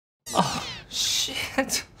Oh,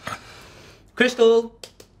 shit. Crystal,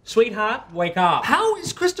 sweetheart, wake up. How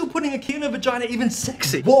is Crystal putting a key in her vagina even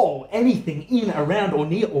sexy? Whoa, anything in, around, or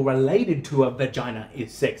near, or related to a vagina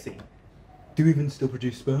is sexy. Do you even still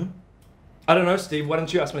produce sperm? I don't know, Steve. Why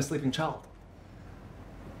don't you ask my sleeping child?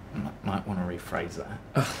 Might want to rephrase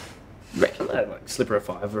that. You reckon that, like, slip her a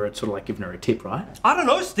fiver, it's sort of like giving her a tip, right? I don't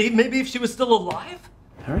know, Steve. Maybe if she was still alive?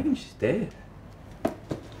 I reckon she's dead.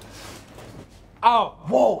 Oh.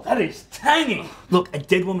 Whoa, that is tangy! Look, a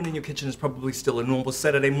dead woman in your kitchen is probably still a normal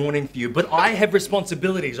Saturday morning for you, but I have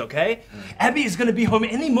responsibilities, okay? Abby is gonna be home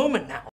any moment now.